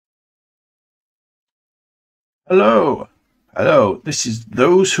Hello. Hello. This is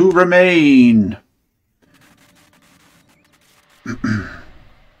Those Who Remain.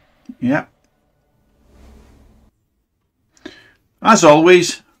 Yeah. As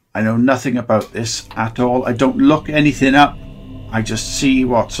always, I know nothing about this at all. I don't look anything up. I just see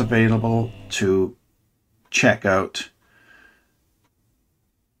what's available to check out.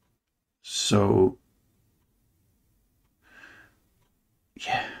 So,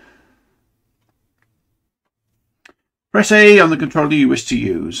 yeah. Press A on the controller you wish to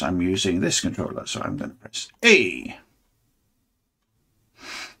use. I'm using this controller, so I'm going to press A.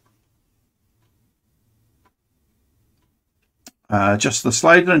 Adjust the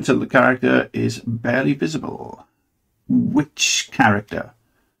slider until the character is barely visible. Which character?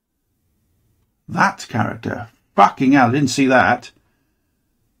 That character. Fucking hell, didn't see that.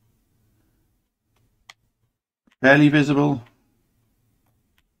 Barely visible.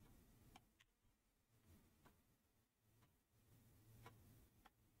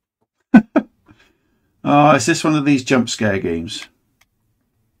 Oh, is this one of these jump scare games?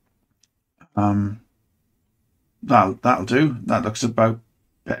 That'll do. That looks about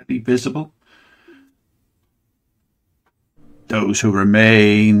barely visible. Those Who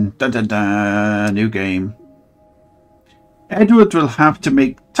Remain. Dun, dun, dun. New game. Edward will have to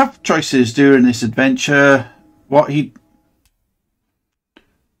make tough choices during this adventure.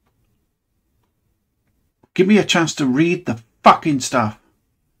 Give me a chance to read the fucking stuff.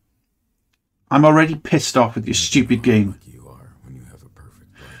 I'm already pissed off with your stupid game. You are when you have a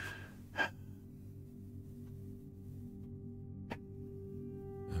perfect life.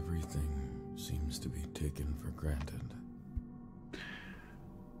 Everything seems to be taken for granted.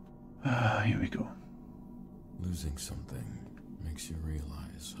 Here we go. Losing something makes you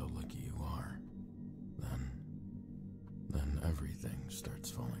realize how lucky you are. Then everything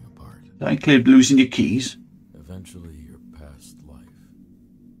starts falling apart. Does that include losing your keys? Eventually, your past life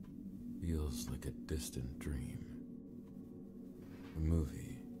feels like a distant dream. A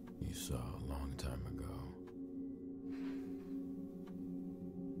movie you saw a long time ago.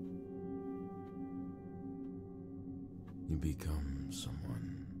 You become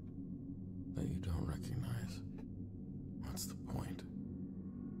someone that you don't recognize. What's the point?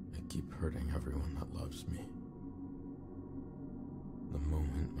 I keep hurting everyone that loves me. The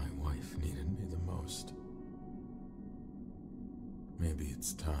moment my wife needed me the most. Maybe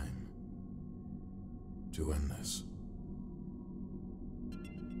it's time to end this.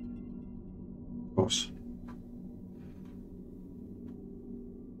 Of course.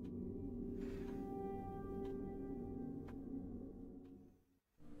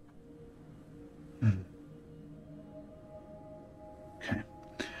 Okay.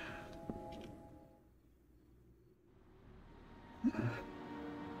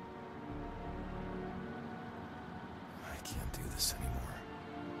 I can't do this anymore.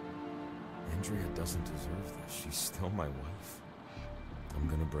 Andrea doesn't deserve this. She's still my wife. I'm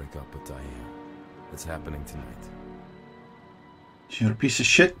gonna break up with Diane. It's happening tonight. You're a piece of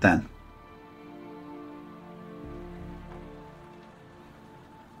shit then.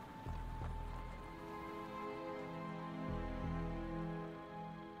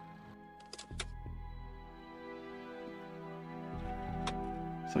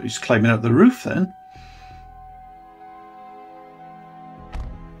 Thought he was climbing up the roof then.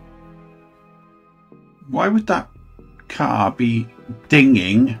 Why would that car be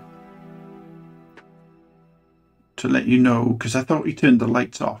dinging to let you know? Because I thought he turned the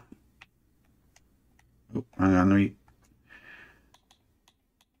lights off. Oh, hang on, let me...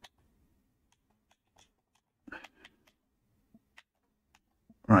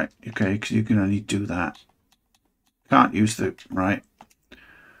 Right, okay, because you can only do that. Can't use the... Right.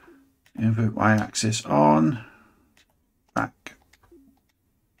 Invert y-axis on. Back.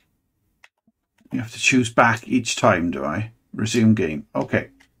 You have to choose back each time, do I? Resume game. Okay.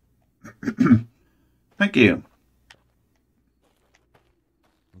 Thank you.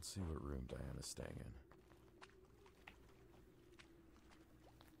 Let's see what room Diana's staying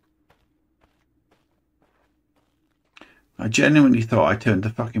in. I genuinely thought I turned the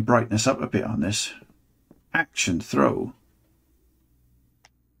fucking brightness up a bit on this. Action throw.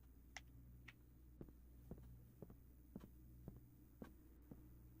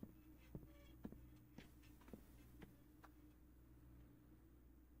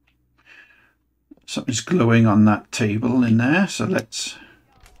 Something's glowing on that table in there, so let's...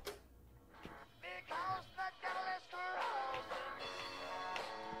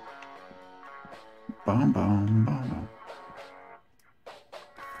 Boom, boom, boom.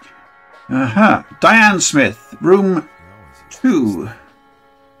 Aha! Diane Smith, room 2.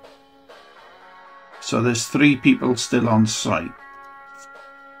 So there's 3 people still on site.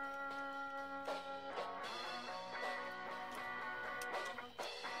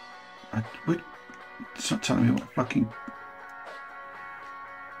 It's not telling me what fucking...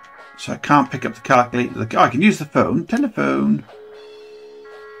 So I can't pick up the calculator. Oh, I can use the phone. Telephone.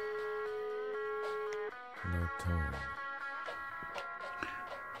 No tone.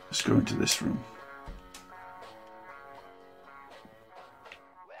 Let's go into this room.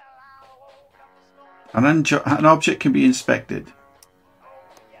 An object can be inspected.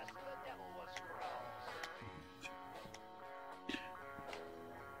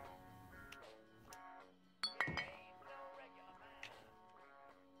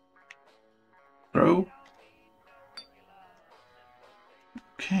 Throw.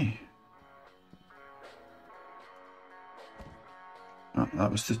 Okay. Oh,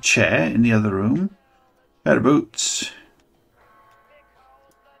 that was the chair in the other room. Pair of boots.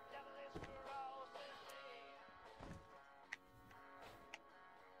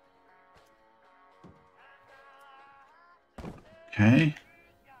 Okay.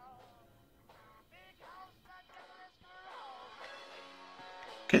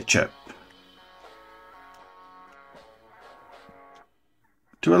 Ketchup.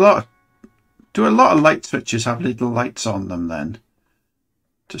 Do a lot of light switches have little lights on them then?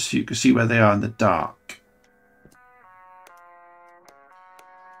 Just so you can see where they are in the dark.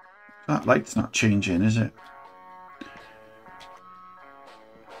 That light's not changing, is it?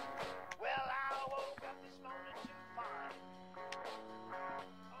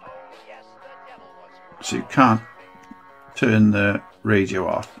 So you can't turn the radio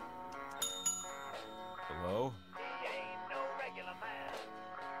off. Hello?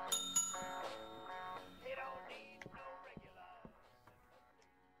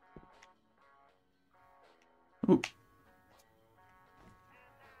 Ooh.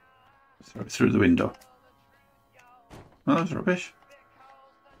 Throw it through the window. Oh, that's rubbish.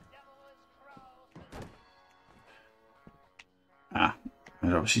 Ah,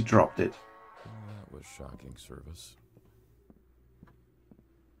 it obviously dropped it. That was shocking service.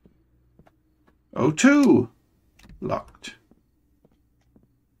 O2! Locked.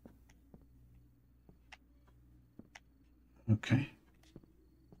 Okay.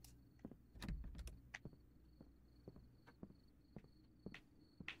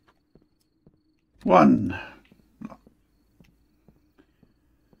 One.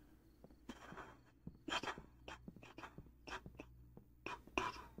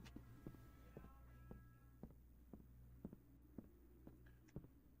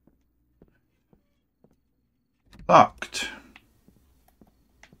 Locked.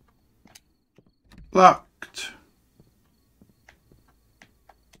 Locked.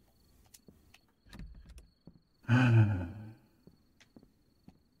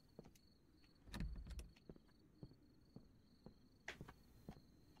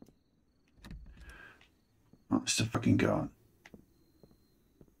 Oh, it's still fucking gone.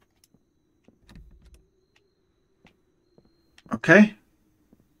 Okay.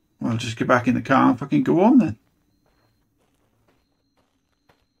 Well, just get back in the car and fucking go on then.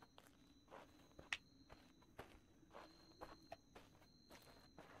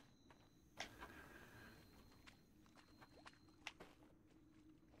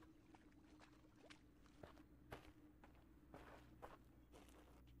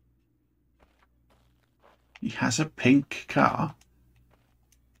 He has a pink car.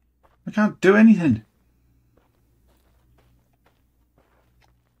 I can't do anything.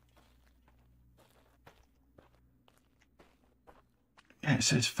 Yeah, it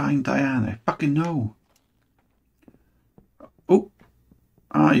says find Diana. I fucking know. Oh.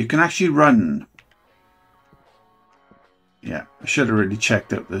 Ah, you can actually run. Yeah, I should have really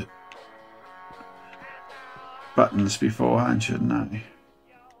checked out the buttons beforehand, shouldn't I?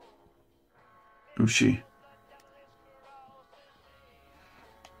 Who's she?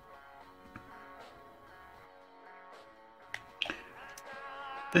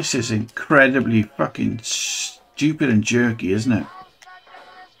 This is incredibly fucking stupid and jerky, isn't it?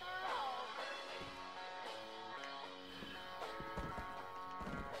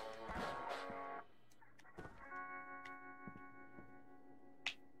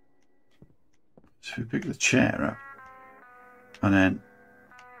 So we pick the chair up and then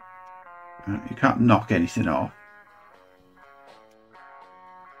you can't knock anything off.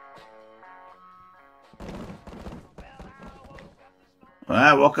 Well,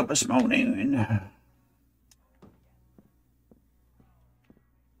 I woke up this morning and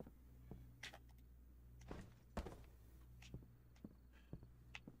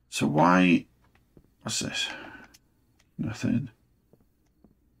so why, what's this? Nothing.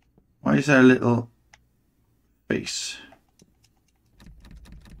 Why is there a little base.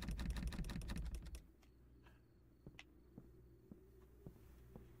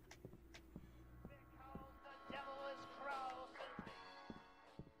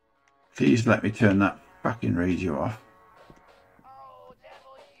 Please let me turn that fucking radio off.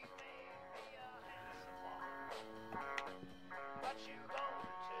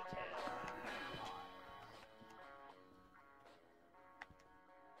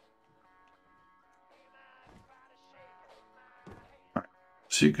 Right.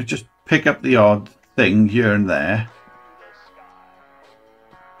 So you could just pick up the odd thing here and there.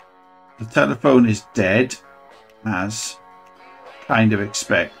 The telephone is dead, as kind of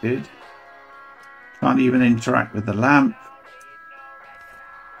expected. Can't even interact with the lamp.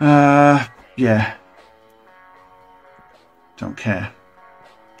 Yeah. Don't care.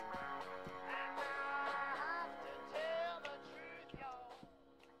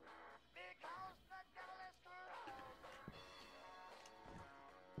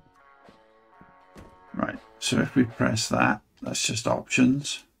 Right, so if we press that, that's just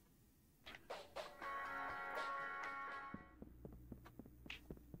options.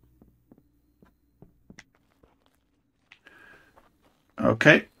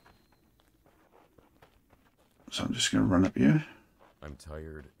 Okay. So I'm just going to run up here. I'm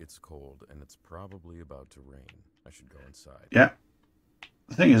tired, it's cold, and it's probably about to rain. I should go inside. Yeah.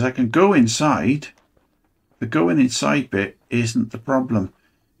 The thing is, I can go inside. The going inside bit isn't the problem.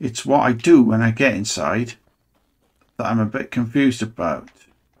 It's what I do when I get inside that I'm a bit confused about.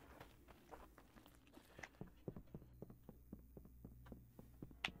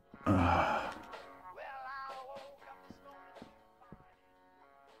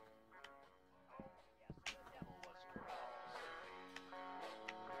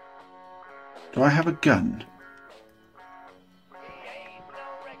 Do I have a gun?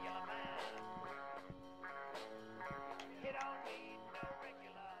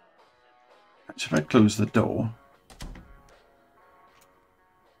 So if I close the door,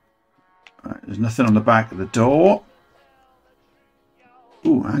 right, there's nothing on the back of the door.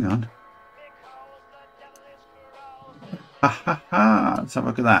 Ooh, hang on. Ha ha ha, let's have a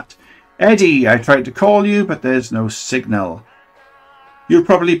look at that. Eddie, I tried to call you, but there's no signal. You'll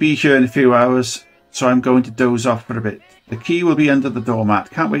probably be here in a few hours, so I'm going to doze off for a bit. The key will be under the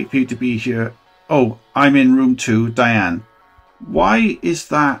doormat. Can't wait for you to be here. Oh, I'm in room 2, Diane. Why is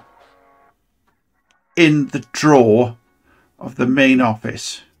that in the drawer of the main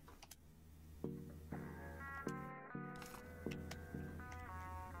office?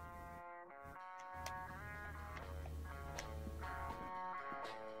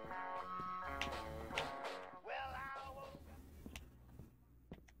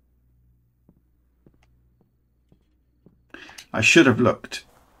 I should have looked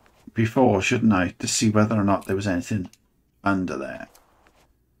before, shouldn't I, to see whether or not there was anything under there.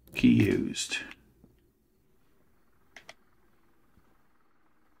 Key used.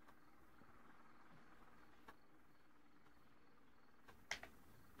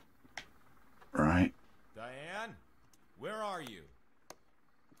 Right. Diane, where are you?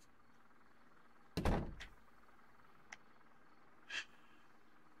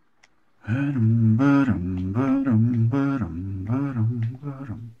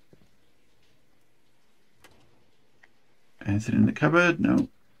 Anything in the cupboard? No.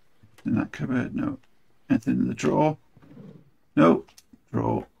 In that cupboard? No. Anything in the drawer? No.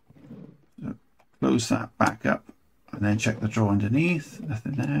 Drawer. So close that back up and then check the drawer underneath.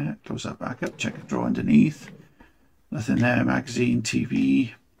 Nothing there. Close that back up. Check the drawer underneath. Nothing there. Magazine,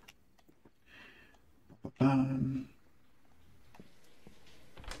 TV.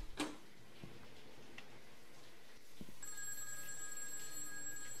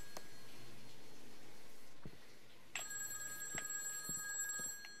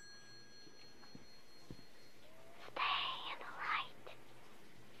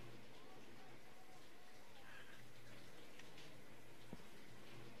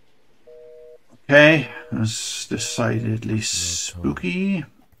 Okay, that's decidedly spooky.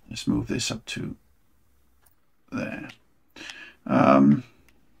 Let's move this up to there. She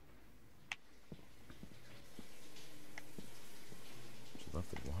left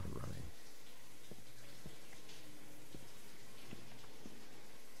the water running.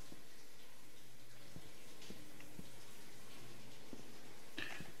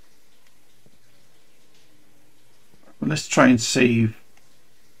 Well, let's try and save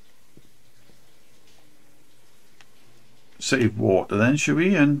water then, shall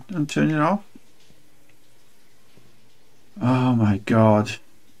we, and turn it off? Oh my god,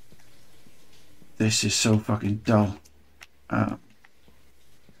 this is so fucking dull. Okay,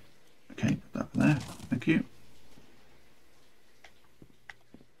 put that there, thank you.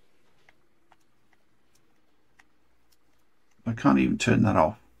 can't even turn that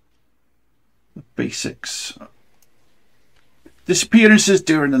off. The basics. Disappearances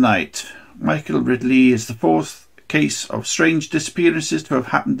during the night. Michael Ridley is the fourth case of strange disappearances to have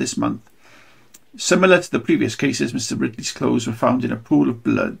happened this month. Similar to the previous cases, Mr. Ridley's clothes were found in a pool of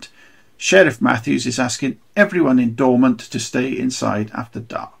blood. Sheriff Matthews is asking everyone in Dormant to stay inside after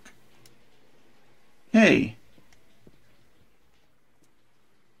dark. Hey.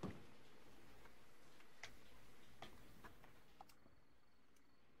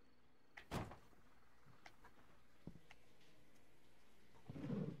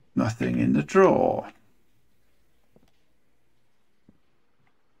 Nothing in the drawer.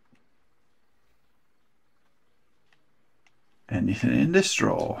 Anything in this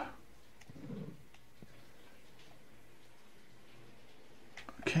drawer?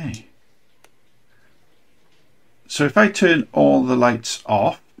 Okay. So if I turn all the lights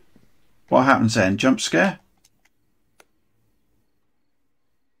off, what happens then? Jump scare?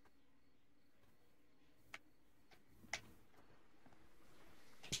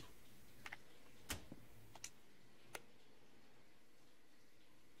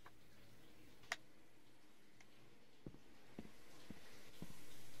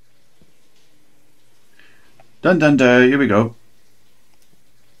 Dun dun dun, here we go.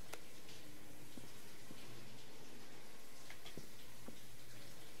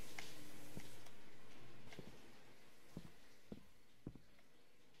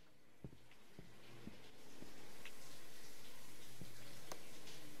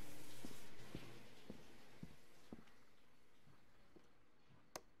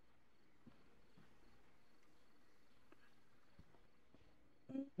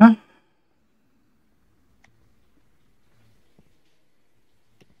 Huh?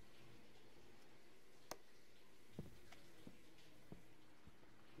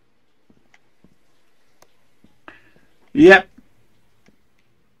 Yep.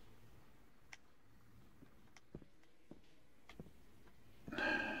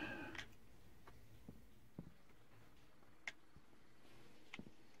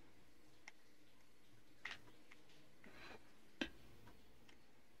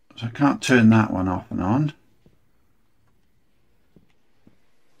 So I can't turn that one off and on.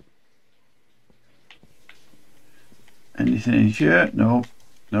 Anything in here? No.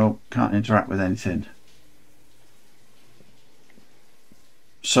 No, can't interact with anything.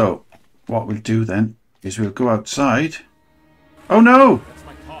 So what we'll do then is we'll go outside. Oh no! That's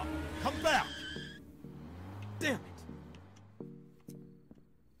my car. Come back! Damn it!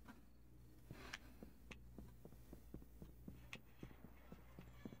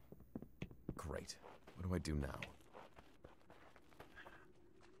 Great. What do I do now?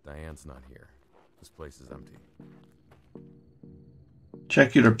 Diane's not here. This place is empty.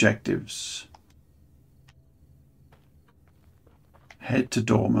 Check your objectives. Head to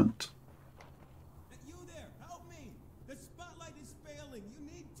Dormant. You there, help me! The spotlight is failing. You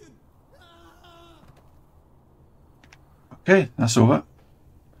need to. Okay, that's over.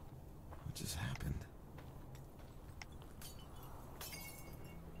 What just happened?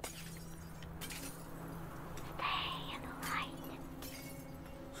 Stay in the light.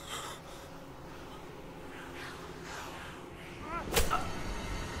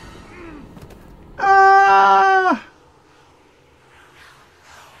 Ah!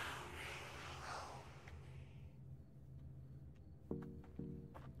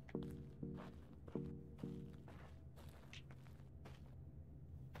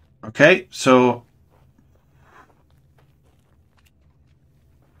 Okay, so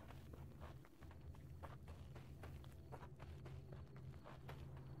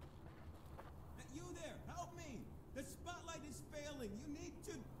You there, help me! The spotlight is failing. You need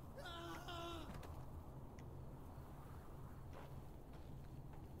to.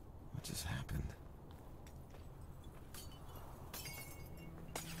 What just happened?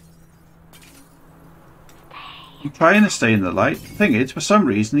 I'm trying to stay in the light. The thing is, for some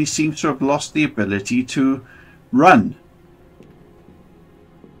reason, he seems to have lost the ability to run.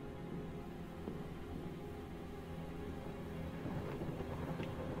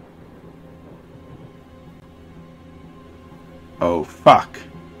 Oh, fuck.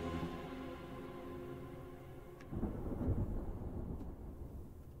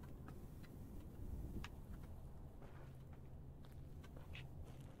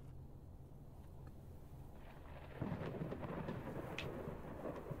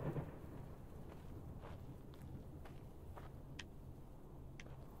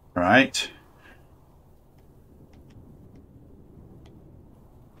 Right.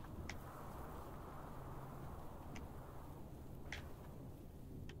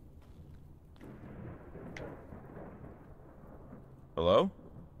 Hello?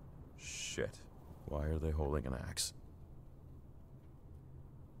 Shit. Why are they holding an axe?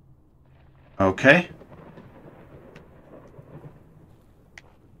 Okay.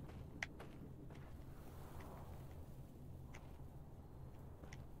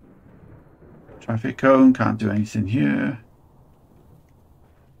 Traffic cone, can't do anything here.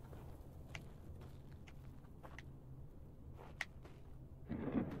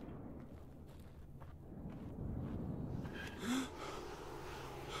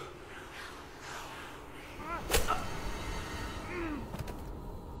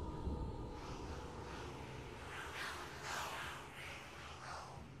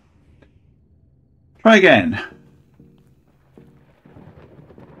 Try again.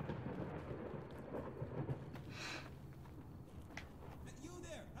 You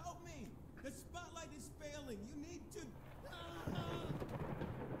there, help me! The spotlight is failing. You need to.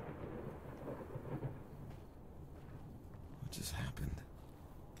 What just happened?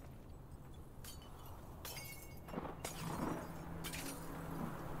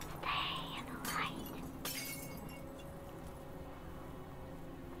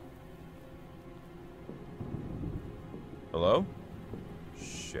 Hello?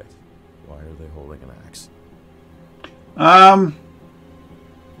 Shit. Why are they holding an axe?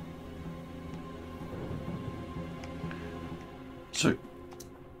 So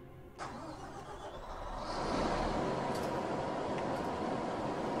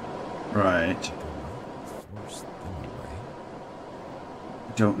right. Force them away.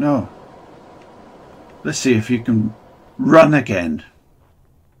 I don't know. Let's see if you can run again.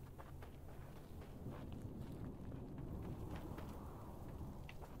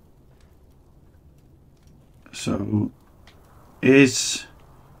 So, is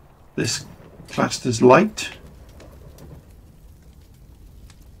this classed as light?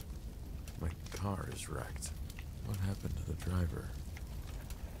 My car is wrecked. What happened to the driver?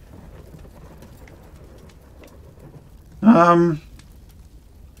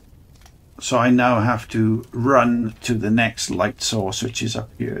 So I now have to run to the next light source, which is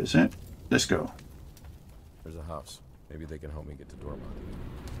up here, is it? Let's go. There's a house. Maybe they can help me get to Dormont.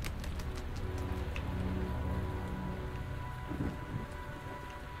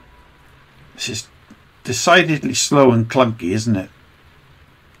 This is decidedly slow and clunky, isn't it?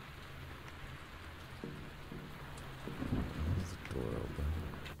 Is the door open?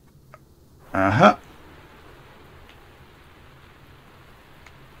 Uh-huh.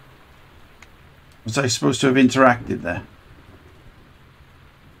 Was I supposed to have interacted there?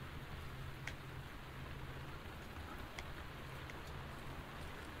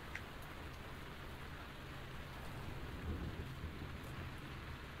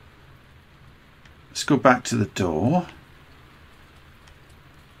 Let's go back to the door.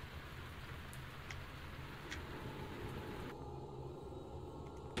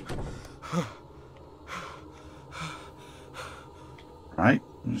 Right,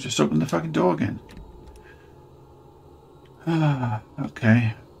 let's just open the fucking door again. Ah,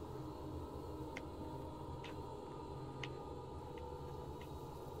 okay.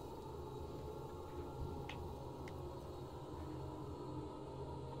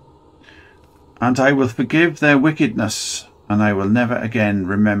 And I will forgive their wickedness, and I will never again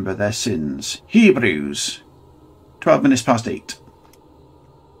remember their sins. Hebrews, 12 minutes past 8.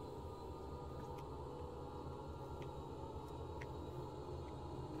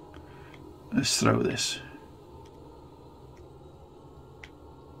 Let's throw this.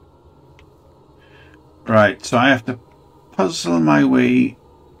 Right, so I have to puzzle my way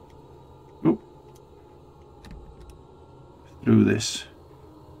through this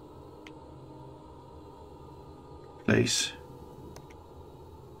place.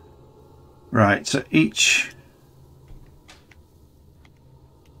 Right, so each...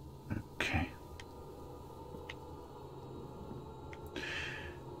 Okay.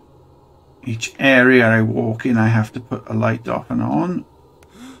 Each area I walk in, I have to put a light off and on.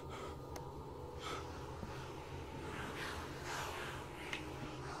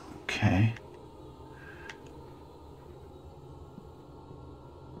 Okay.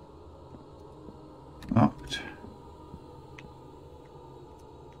 Locked.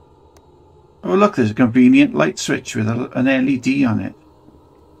 Oh look, there's a convenient light switch with an LED on it.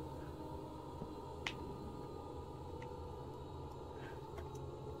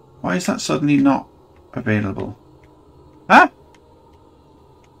 Why is that suddenly not available? Huh?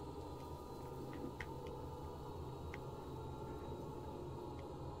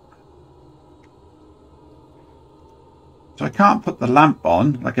 So I can't put the lamp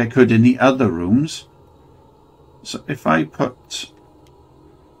on like I could in the other rooms. So if I put...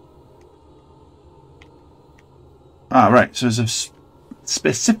 Ah, right. So there's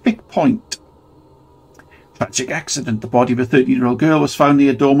specific point. Tragic accident. The body of a 13-year-old girl was found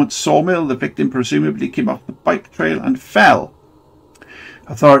near a dormant sawmill. The victim presumably came off the bike trail and fell.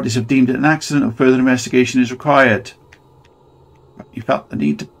 Authorities have deemed it an accident and further investigation is required. But you felt the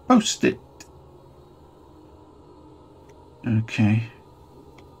need to post it. Okay.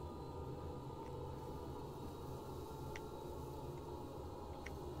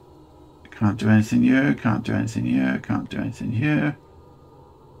 Can't do anything here, can't do anything here, can't do anything here.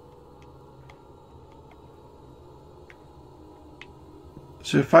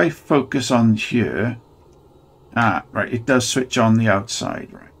 So if I focus on here, right, it does switch on the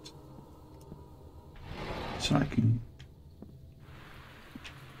outside, right. So I can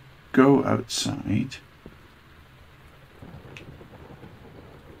go outside.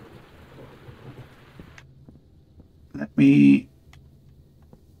 Let me...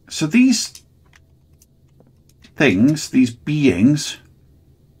 So these things, these beings,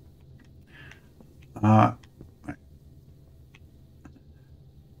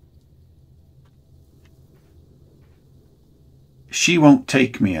 she won't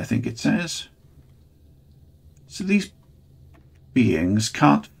take me, I think it says. So these beings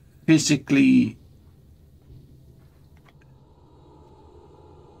can't physically...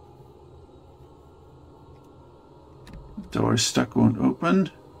 The door is stuck, won't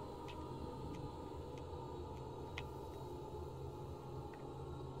open.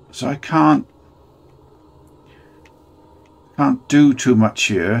 So I can't do too much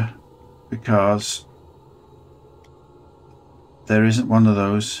here because there isn't one of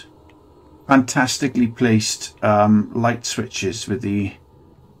those fantastically placed light switches with the...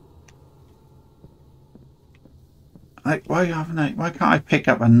 Why can't I pick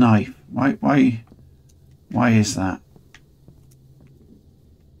up a knife? Why is that?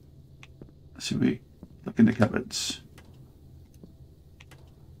 So we look in the cupboards.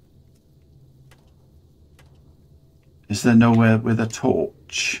 Is there nowhere with a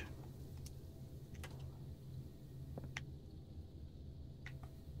torch?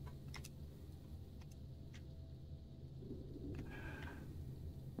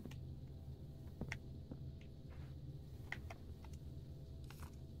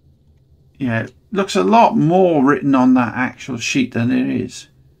 Yeah, it looks a lot more written on that actual sheet than it is.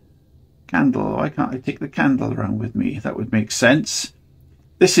 Candle. Why can't I take the candle around with me? That would make sense.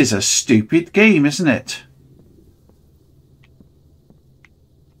 This is a stupid game, isn't it?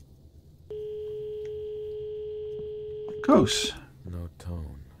 Of course. No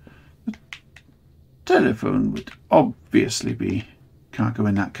tone. The telephone would obviously be... Can't go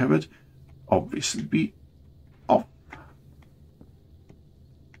in that cupboard. Obviously be off.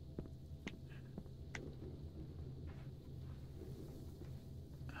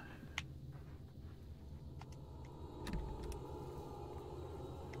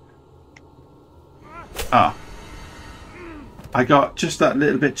 Ah. I got just that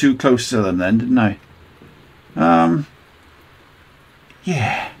little bit too close to them then, didn't I?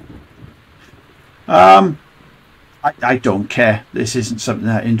 Yeah. I don't care. This isn't something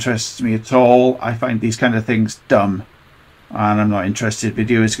that interests me at all. I find these kind of things dumb. And I'm not interested.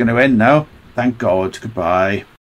 Video is going to end now. Thank God. Goodbye.